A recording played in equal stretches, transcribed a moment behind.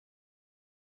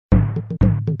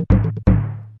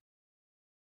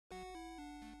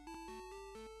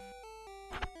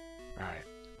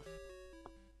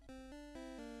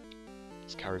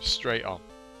carry straight on.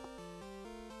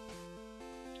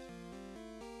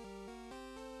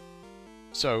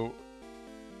 So,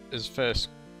 his first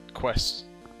quest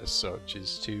as such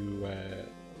is to,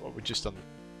 well, we're just on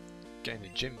getting the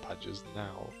gym badges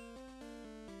now.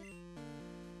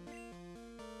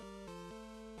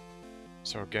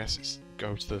 So I guess it's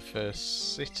go to the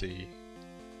first city.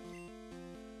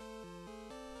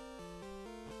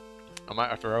 I might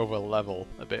have to over level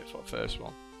a bit for the first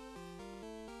one.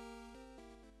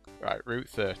 Right, Route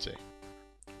 30.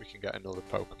 We can get another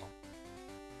Pokemon.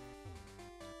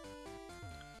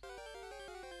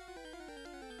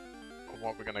 And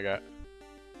what we're gonna get?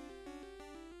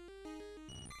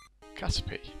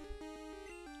 Caterpie.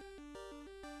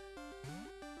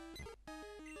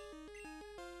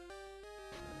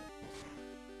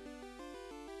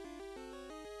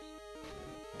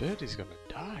 Birdie's gonna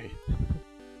die.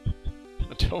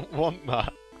 I don't want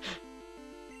that.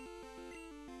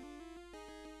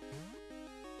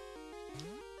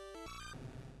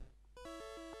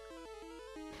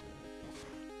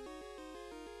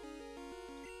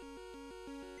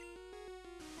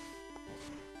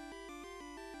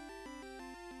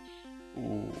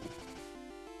 Ooh.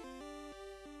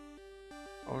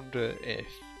 I wonder if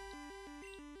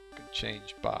I can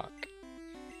change back.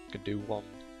 I can do one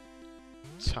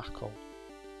tackle.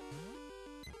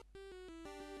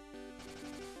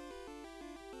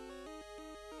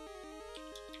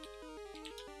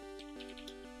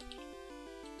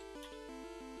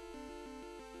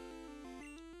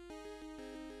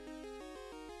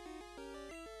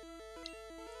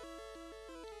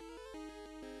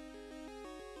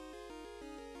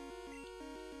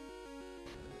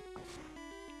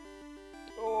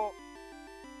 Oh,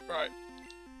 right.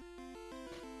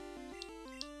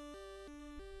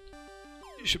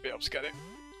 You should be able to get it.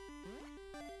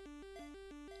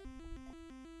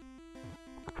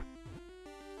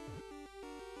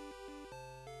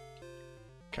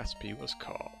 Caterpie was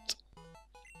caught.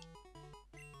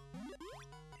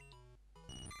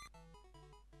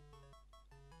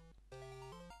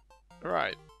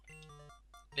 Right.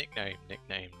 Nickname,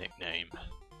 nickname, nickname.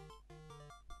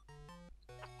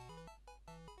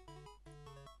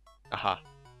 Aha.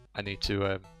 I need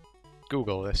to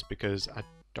Google this because I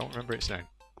don't remember its name.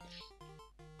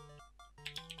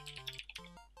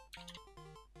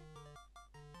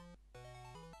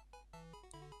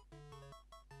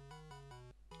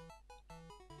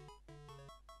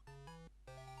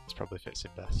 This probably fits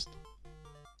in best.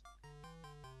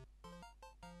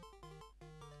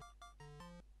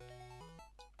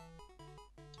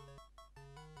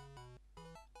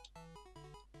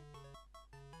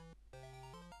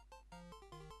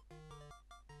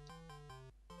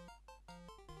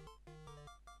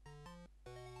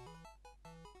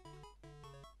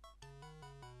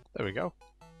 There we go.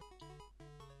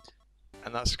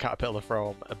 And that's a caterpillar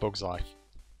from A Bug's Life.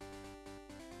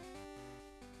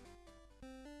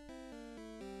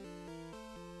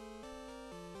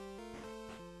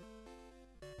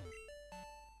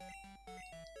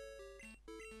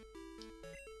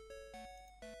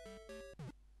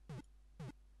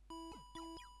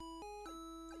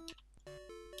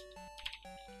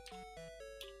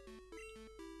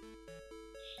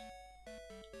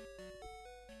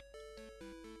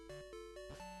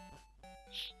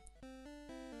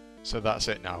 So that's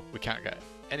it now. We can't get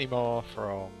any more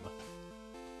from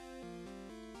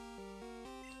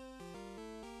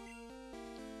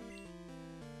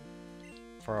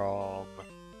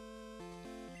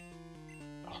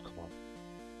oh, come on,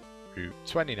 Route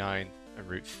 29 and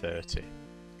Route 30.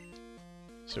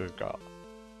 So we've got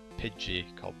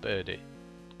Pidgey called Birdie,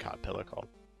 Caterpillar called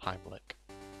Heimlich.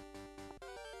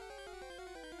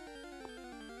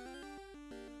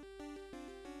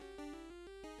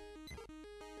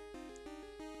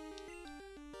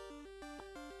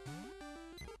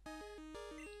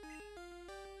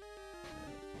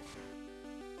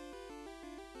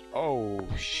 Oh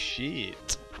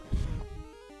shit.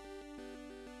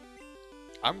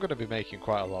 I'm going to be making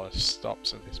quite a lot of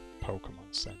stops at this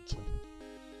Pokemon Center.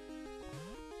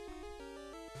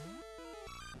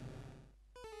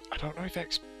 I don't know if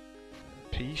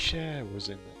XP share was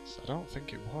in this. I don't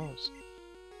think it was.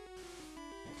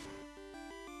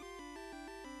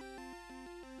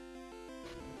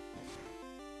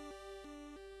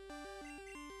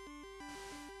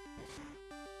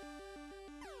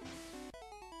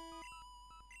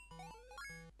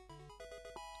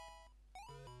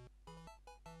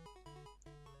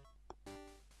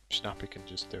 Snappy can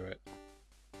just do it.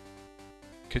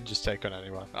 Can just take on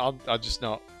anyone. I'll just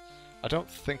not. I don't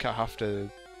think I have to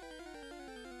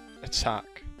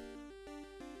attack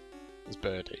as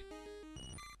Birdie.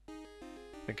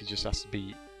 think he just has to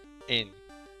be in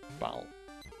battle.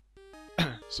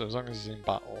 So as long as he's in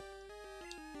battle,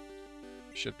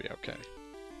 should be okay.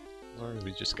 As long as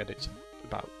we just get it to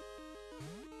about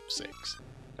 6,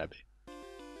 maybe.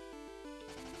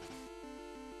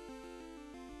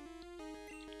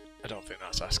 I don't think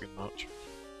that's asking much.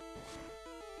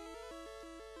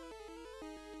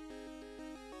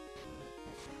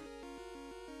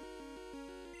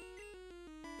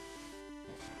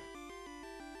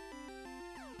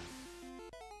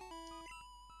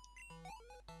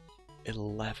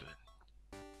 $11.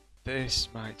 This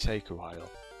might take a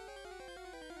while.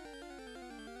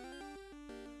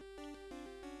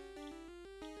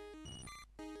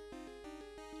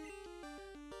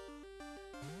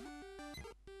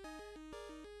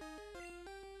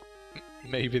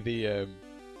 Maybe the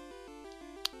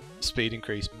speed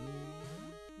increase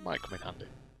might come in handy.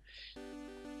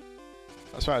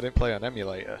 That's why I didn't play on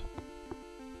emulator.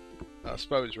 I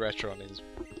suppose Retron is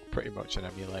pretty much an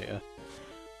emulator.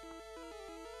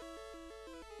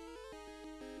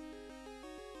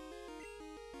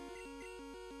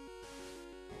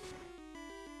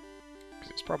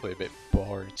 Because it's probably a bit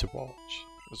boring to watch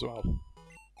as well.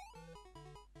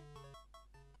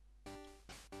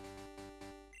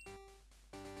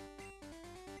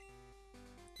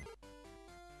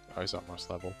 Oh, he's almost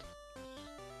leveled.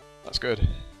 That's good. Can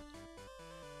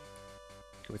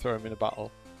we throw him in a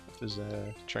battle if there's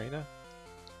a trainer?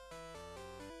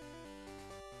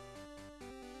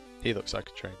 He looks like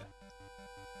a trainer.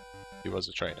 He was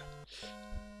a trainer.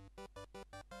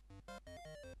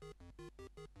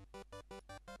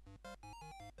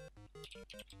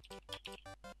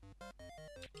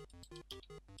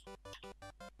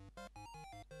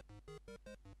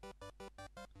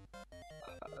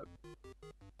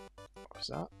 What was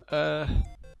that?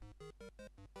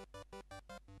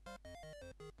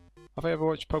 Have I ever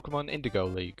watched Pokemon Indigo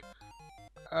League?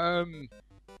 2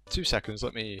 seconds,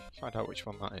 let me find out which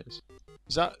one that is.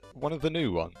 Is that one of the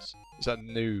new ones? Is that a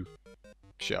new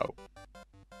show?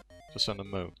 For Sun and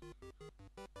Moon?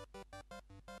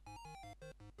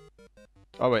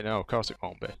 Oh wait, no, of course it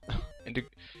won't be.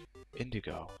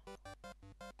 Indigo.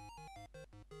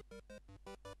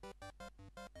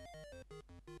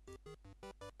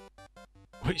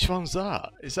 Which one's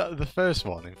that? Is that the first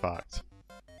one, in fact?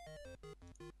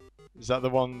 Is that the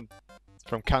one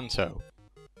from Kanto?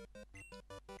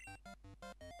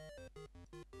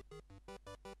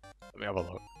 Let me have a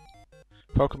look.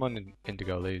 Pokemon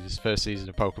Indigo League is the first season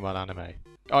of Pokemon anime.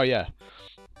 Oh yeah.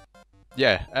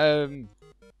 Yeah,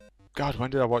 God,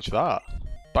 when did I watch that?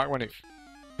 Back when it...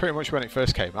 pretty much when it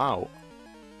first came out.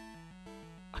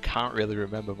 I can't really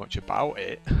remember much about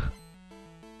it.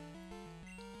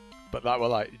 But that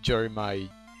was like during my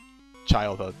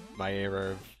childhood, my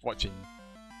era of watching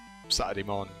Saturday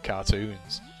morning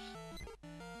cartoons.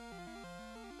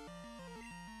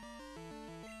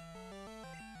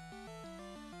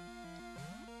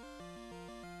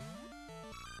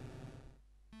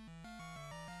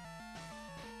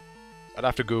 I'd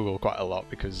have to Google quite a lot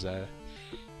because I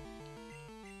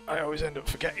always end up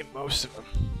forgetting most of them.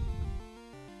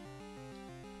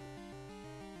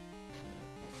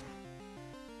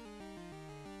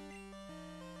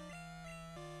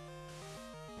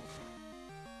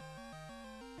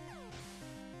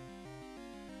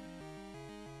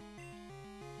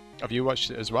 Have you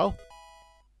watched it as well?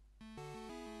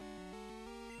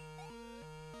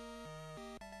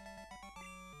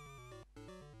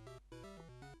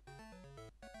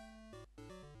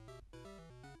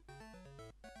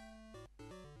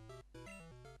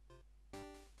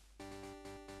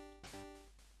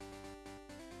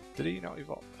 Did he not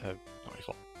evolve? Not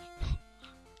evolve.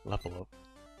 Level up.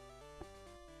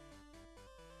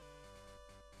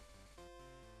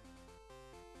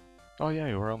 Oh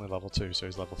yeah, we're only level 2, so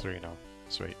he's level 3 now.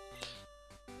 Sweet.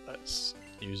 Let's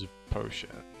use a potion.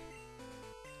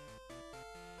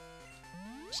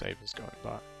 Save us going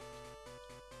back.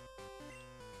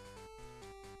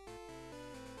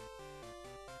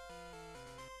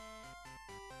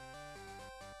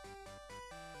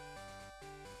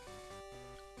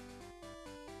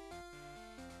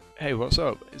 Hey, what's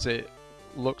up? Is it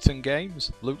Luckton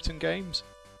Games? Luckton Games?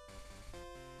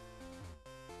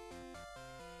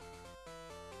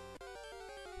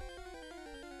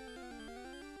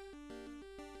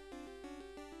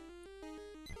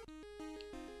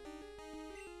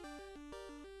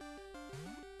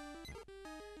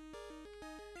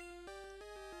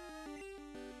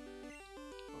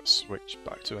 Let's switch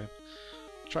back to him.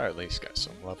 Try at least get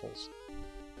some levels.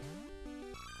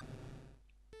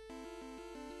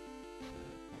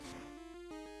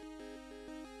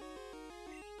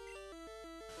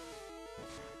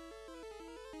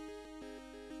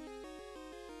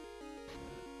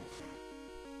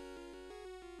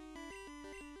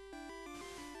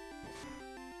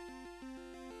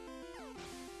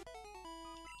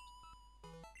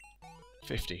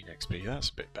 15 XP, that's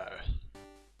a bit better.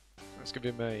 Let's give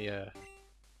him a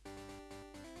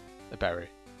berry.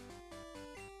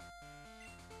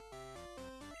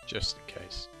 Just in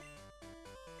case.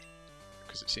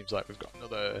 Because it seems like we've got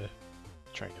another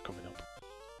trainer coming up.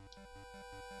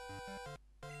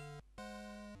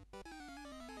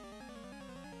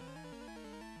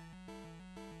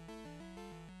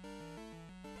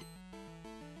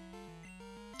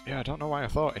 Yeah, I don't know why I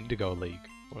thought Indigo League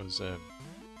was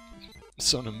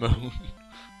Sun and Moon.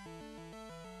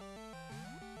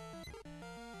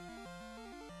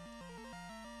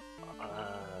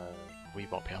 We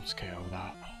won't be able to KO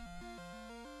that.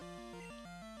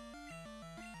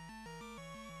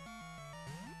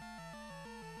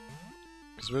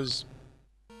 Because was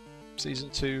Season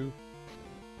 2...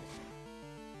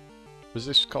 Was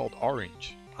this called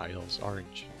Orange Isles?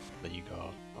 Orange League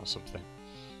or something?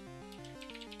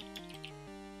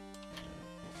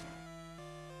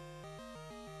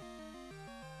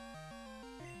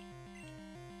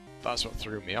 That's what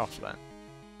threw me off then.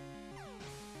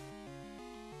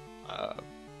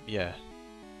 Yeah.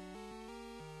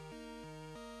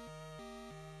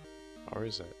 Or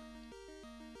is it?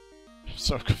 I'm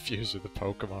so confused with the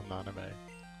Pokemon anime.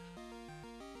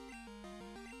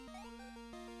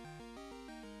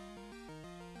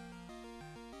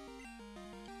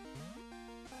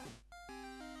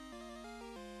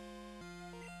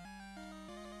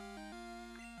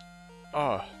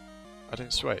 Oh, I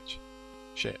didn't switch.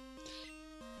 Shit.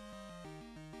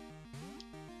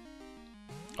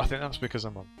 I think that's because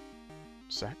I'm on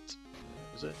set.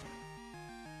 Is it?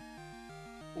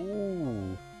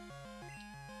 Ooh.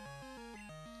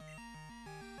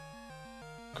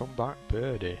 Come back,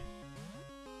 birdie.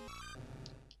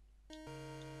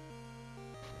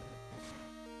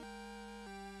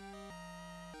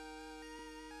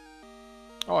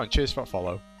 Oh, and cheers for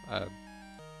follow.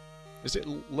 Is it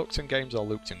Luxton Games or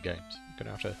Luketon Games? You're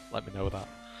gonna have to let me know that.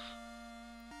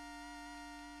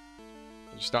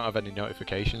 I just don't have any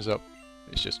notifications up.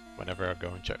 It's just whenever I go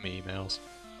and check my emails.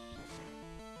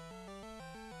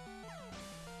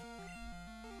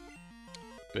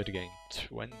 Birdie gained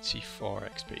 24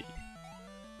 XP.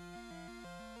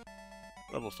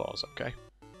 Level 4's okay.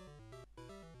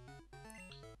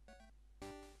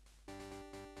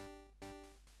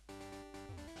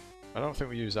 I don't think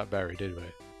we used that berry, did we?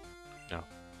 No.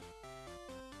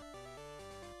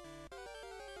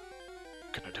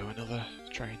 Can I do another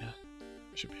trainer?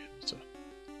 I should be able to.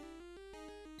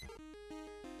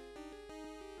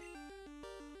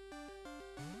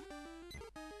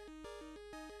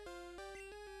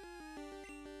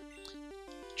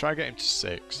 Try get him to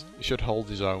 6. He should hold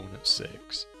his own at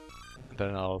 6. And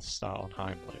then I'll start on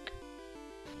Heimlich.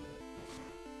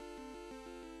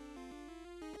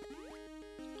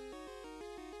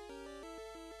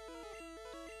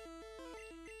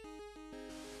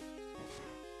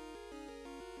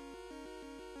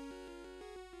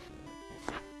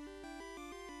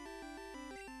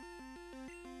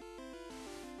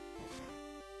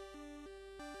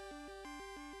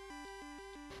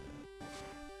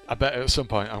 I bet at some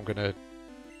point I'm gonna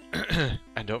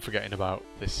end up forgetting about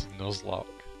this Nuzlocke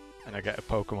and I get a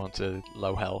Pokemon to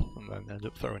low health and then end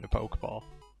up throwing a Pokeball.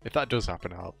 If that does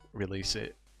happen, I'll release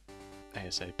it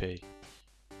ASAP.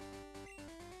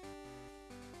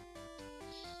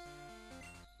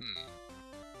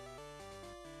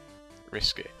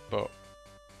 Risky, but...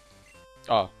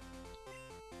 Oh.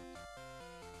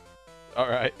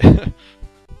 Alright.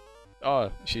 Oh,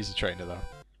 she's a trainer though.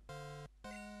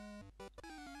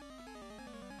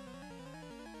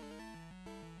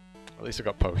 At least I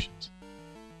got potions.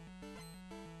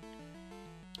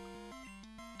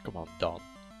 Come on, Don.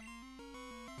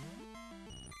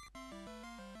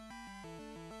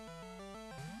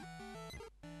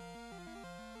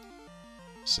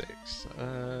 Six.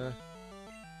 No,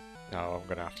 I'm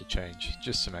gonna have to change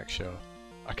just to make sure.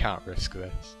 I can't risk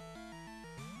this.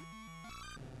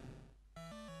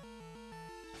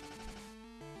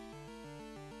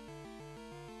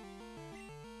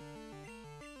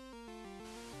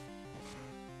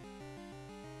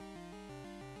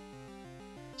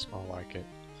 It's more like it.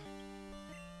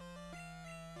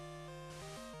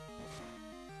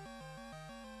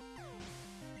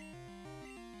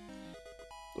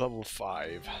 Level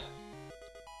 5.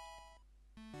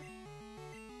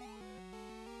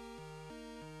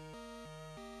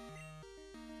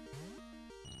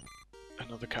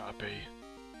 Another Caterpie.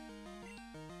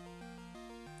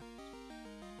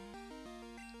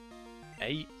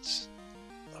 Eight.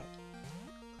 That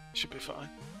should be fine.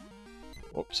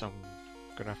 Whoops, I'm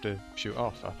gonna have to shoot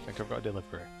off. I think I've got a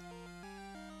delivery.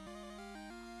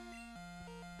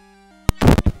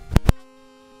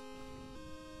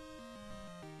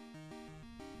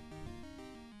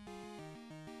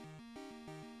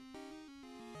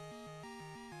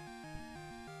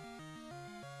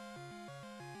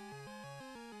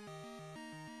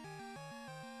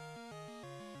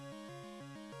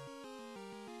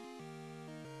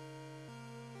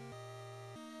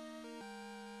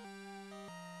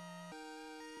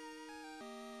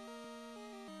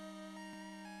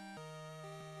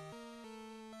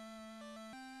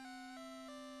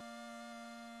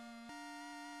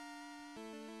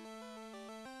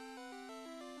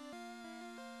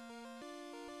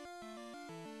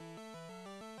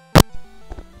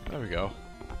 There we go.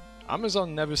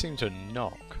 Amazon never seem to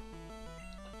knock.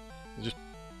 They just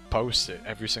post it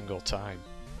every single time.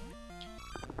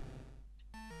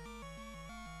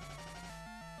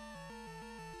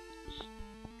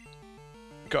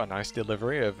 Got a nice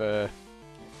delivery of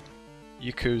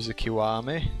Yakuza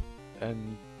Kiwami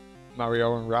and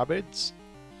Mario and Rabbids.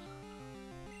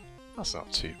 That's not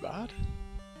too bad.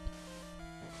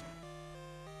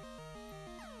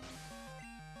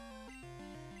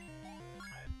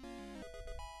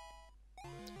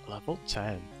 Level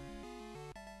 10.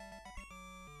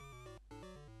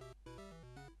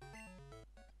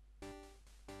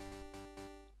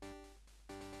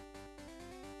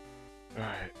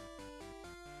 Right.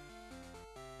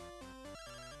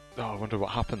 Oh, I wonder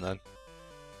what happened then.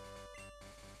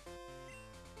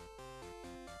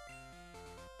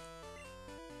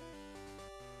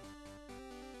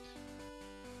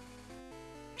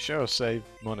 Sure, save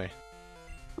money.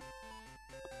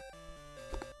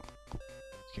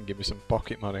 You can give me some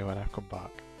pocket money when I come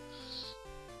back.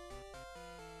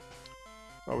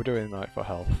 What are we doing like for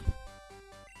health?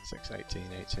 6, 18,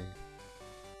 18.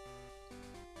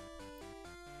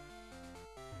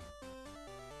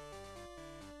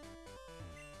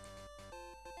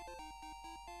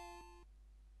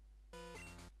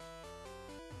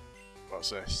 What's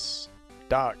this?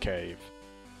 Dark Cave.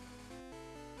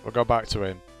 We'll go back to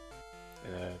him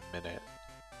in a minute.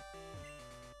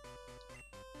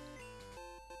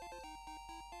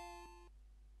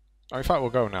 Oh, in fact, we'll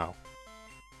go now.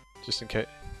 Just in case,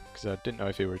 because I didn't know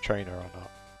if he were a trainer or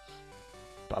not.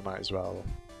 But I might as well.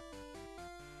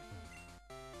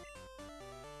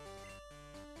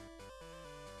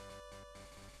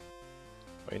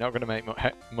 But you're not going to make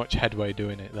much headway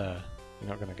doing it there. You're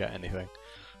not going to get anything.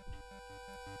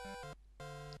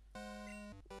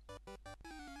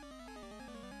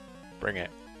 Bring it.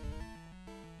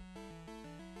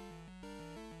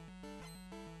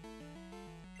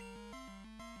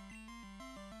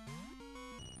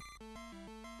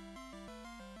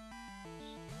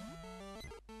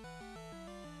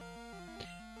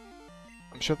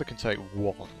 I'm sure they can take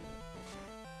one.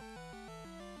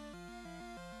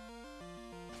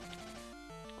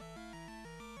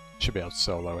 Should be able to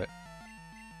solo it.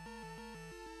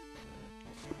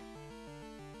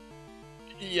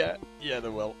 Yeah, they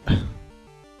will.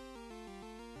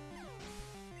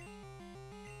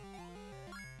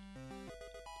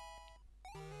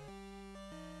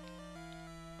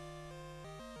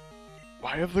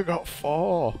 Why have they got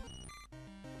 4?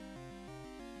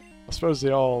 I suppose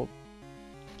they're all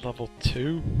level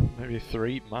 2, maybe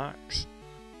 3 max.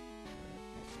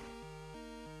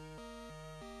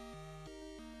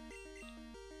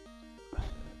 At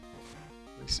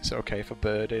least it's okay for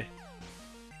Birdie.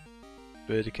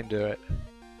 Birdie can do it.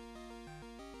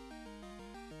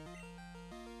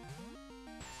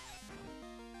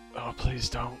 Oh, please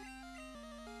don't.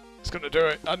 It's gonna do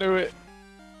it. I knew it.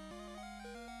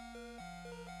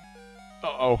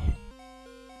 Uh-oh.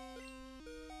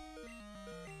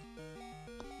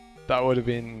 That would have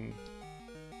been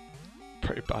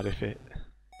pretty bad if it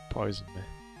poisoned me.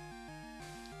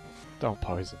 Don't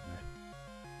poison me.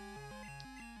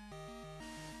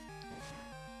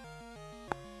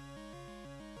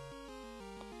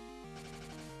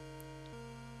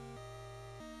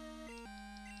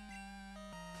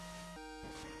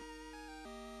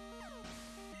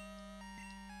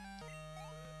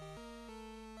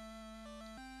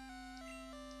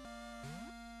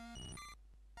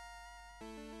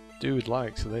 Dude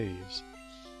likes these.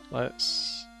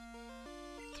 Let's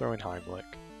throw in Heimlich.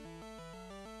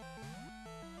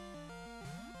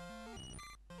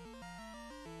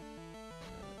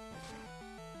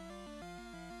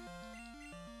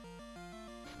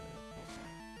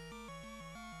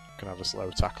 Can have a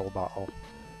slow tackle battle.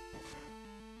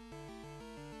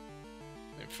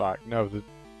 In fact, no, they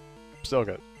still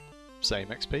get same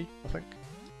XP, I think.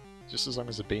 Just as long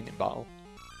as they're beating in battle.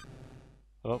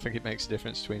 I don't think it makes a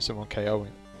difference between someone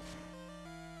KOing.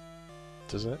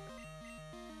 Does it?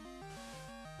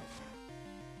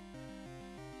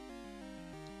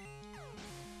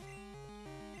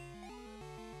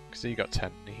 Because he got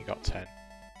 10 and he got 10.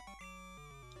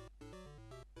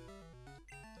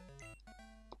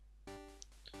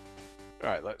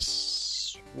 Right,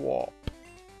 let's swap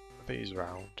these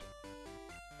around.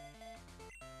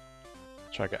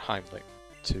 Try to get Heimlich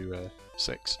to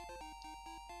 6.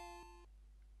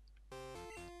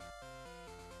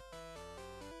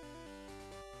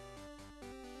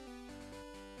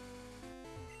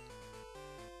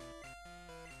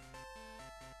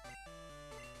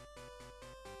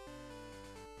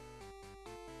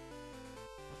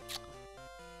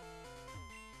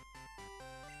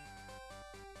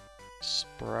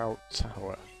 Sprout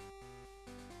Tower.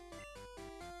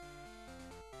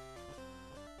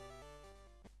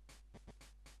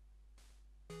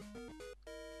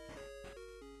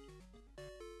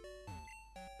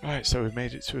 Right, so we've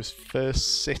made it to his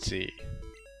first city.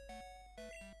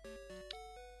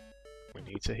 We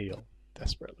need to heal,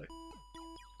 desperately.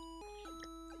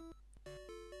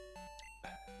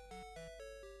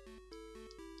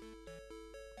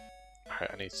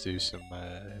 Right, I need to do some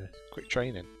quick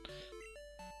training.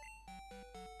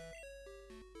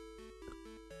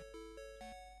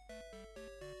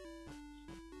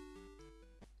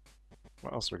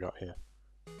 What else we got here?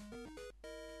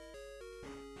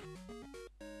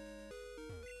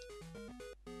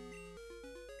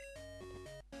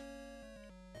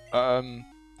 I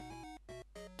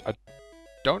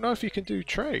don't know if you can do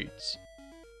trades.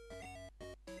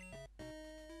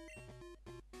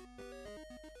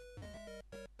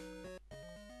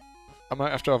 I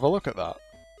might have to have a look at that.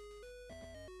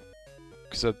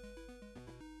 Because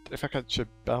if I catch a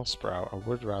Bellsprout, I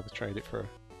would rather trade it for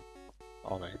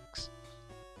Onyx.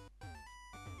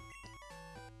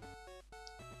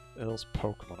 Earl's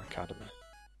Pokemon Academy.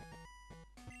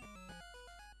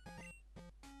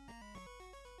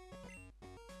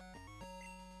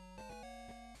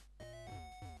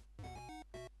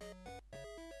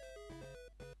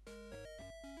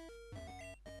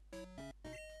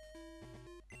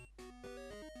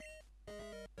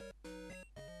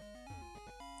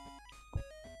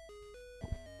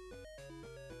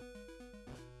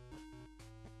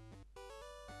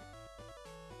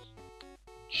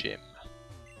 Gym.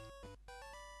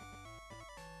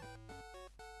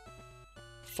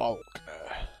 Faulkner.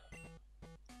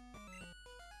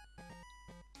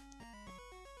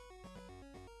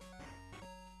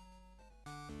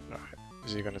 Right.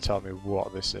 Is he going to tell me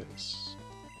what this is?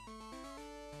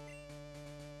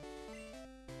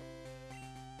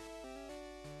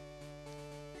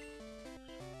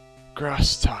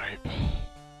 Grass type.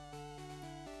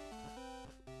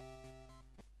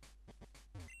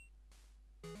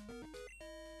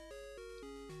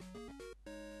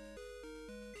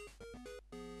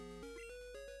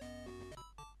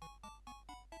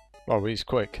 Oh, he's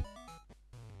quick.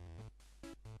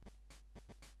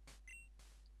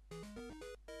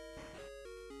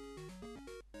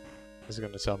 Is he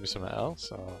going to tell me something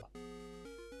else, or...?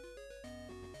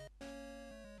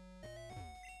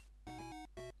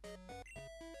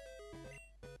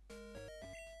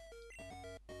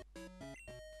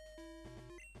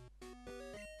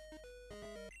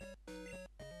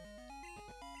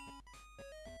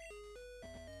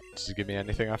 Does he give me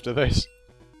anything after this?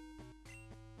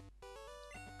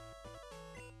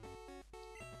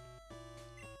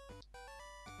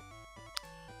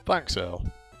 Thanks, Earl.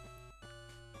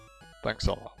 Thanks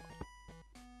a lot.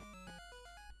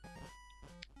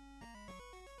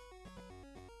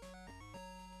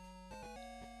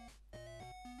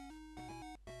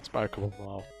 Let's buy a couple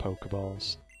more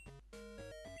Pokeballs.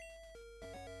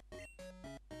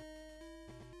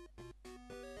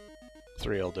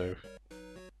 Three will do.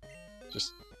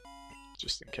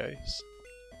 Just in case.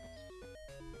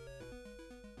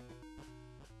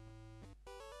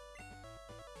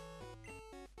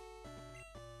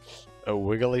 A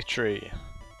wiggly tree.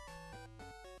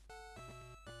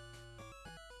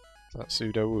 Is that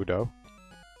Pseudo-Wudo?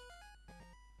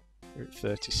 Route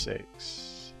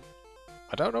 36.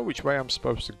 I don't know which way I'm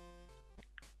supposed to...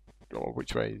 or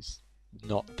which way is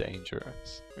not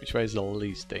dangerous. Which way is the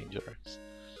least dangerous?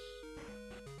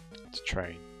 To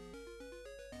train.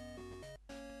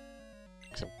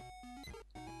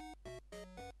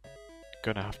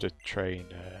 I'm gonna have to train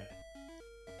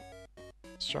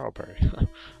Strawberry.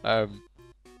 I'm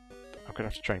gonna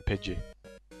have to train Pidgey.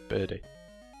 Birdie.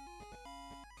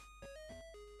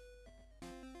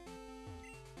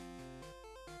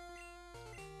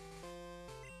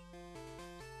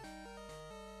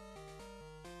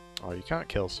 Oh, you can't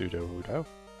kill Pseudo-Wudo.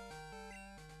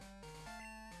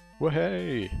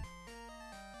 Wahey!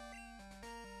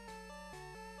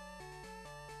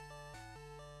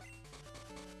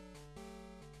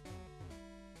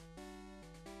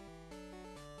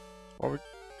 What would...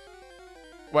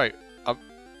 Wait,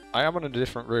 I am on a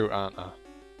different route, aren't I?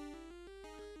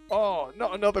 Oh,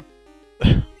 not another...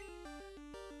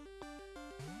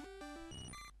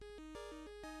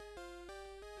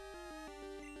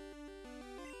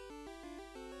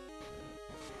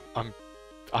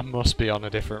 I must be on a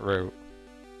different route.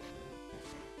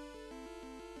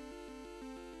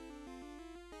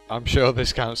 I'm sure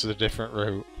this counts as a different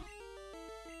route.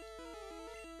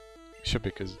 It should be,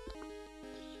 because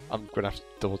I'm gonna have to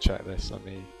double check this. Let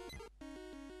me...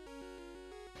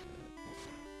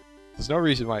 There's no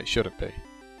reason why it shouldn't be.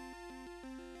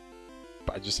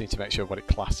 But I just need to make sure what it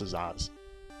classes as.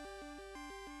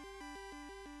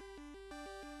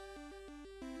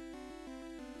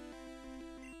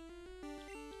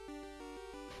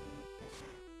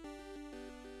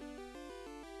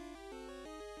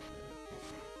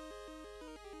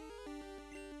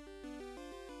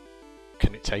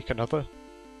 Can it take another?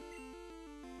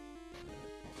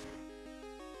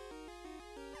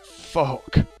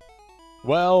 Fuck.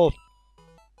 Well,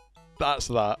 that's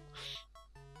that.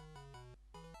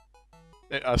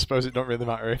 I suppose it don't really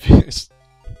matter if it's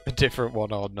a different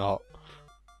one or not.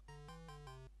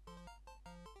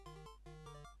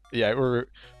 Yeah, we're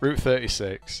Route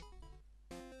 36.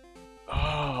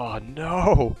 Oh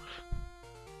no!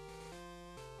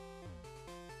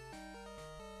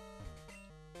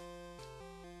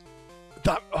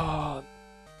 That I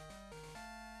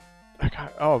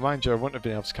can't. Oh, mind you, I wouldn't have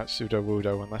been able to catch Pseudo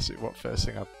Wudo unless it was first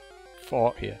thing I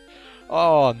fought here.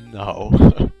 Oh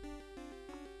no!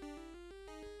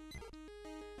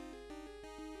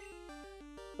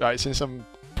 Right, since I'm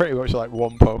pretty much like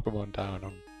one Pokemon down,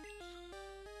 I'm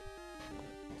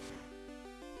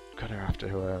gonna have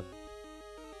to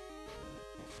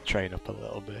train up a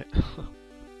little bit,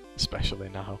 especially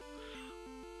now.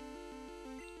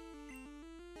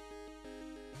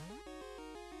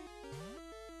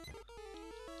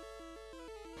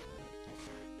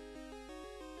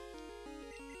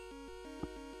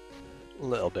 A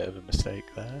little bit of a mistake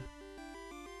there.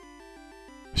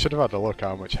 I should have had a look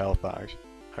how much health that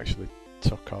actually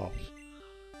took off.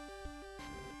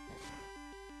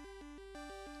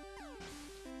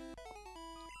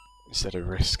 Instead of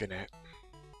risking it.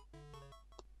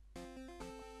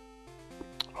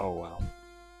 Oh well.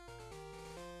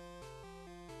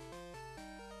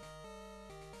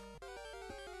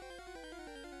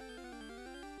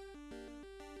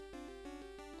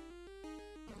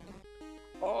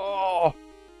 Oh!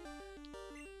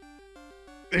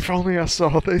 If only I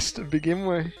saw this to begin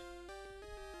with.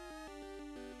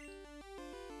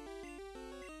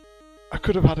 I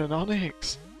could have had an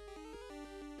Onyx.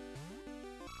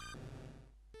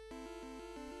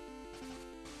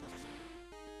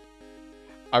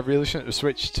 I really shouldn't have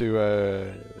switched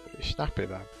to Snappy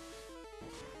then.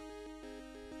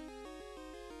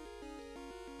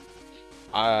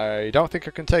 I don't think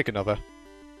I can take another.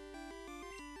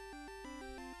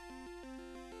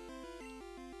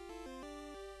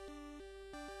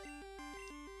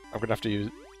 I'm gonna have to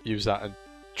use that and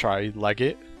try leg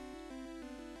it.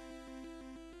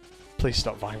 Please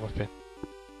stop Vine Whipping.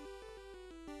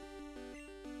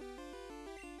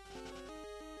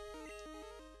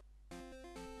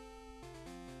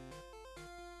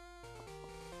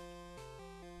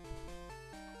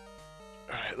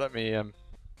 Alright, let me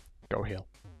go heal.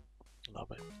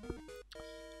 Love it.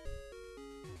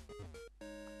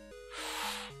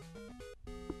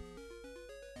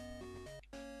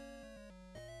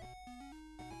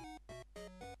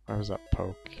 Where was that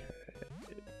poke?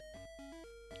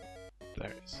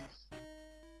 There it is.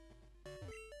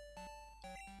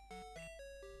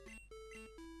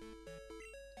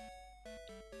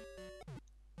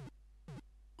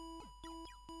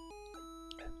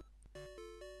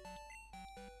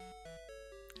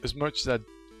 As much as I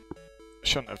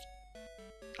shouldn't have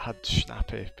had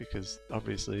Snappy, because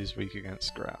obviously he's weak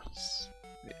against grass,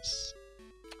 it's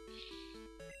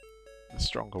the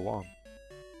stronger one.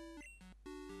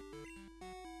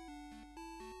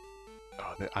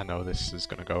 Oh, I know this is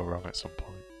going to go wrong at some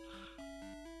point.